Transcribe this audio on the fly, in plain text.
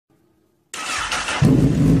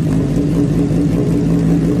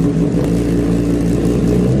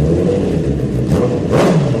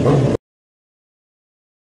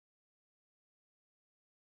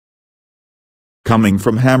Coming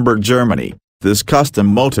from Hamburg, Germany, this custom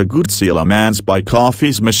Moto Guzzi Le Mans by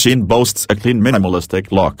Kaffeesmachine boasts a clean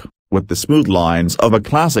minimalistic look, with the smooth lines of a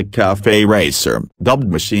classic cafe racer. Dubbed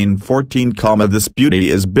Machine 14, this beauty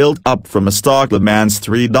is built up from a stock Le Mans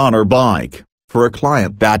 $3 bike, for a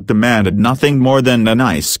client that demanded nothing more than a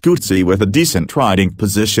nice Guzzi with a decent riding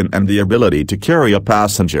position and the ability to carry a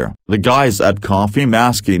passenger. The guys at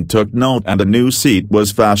Kaffeemaschine took note, and a new seat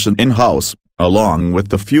was fashioned in-house, along with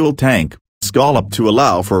the fuel tank, scalloped to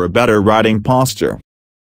allow for a better riding posture.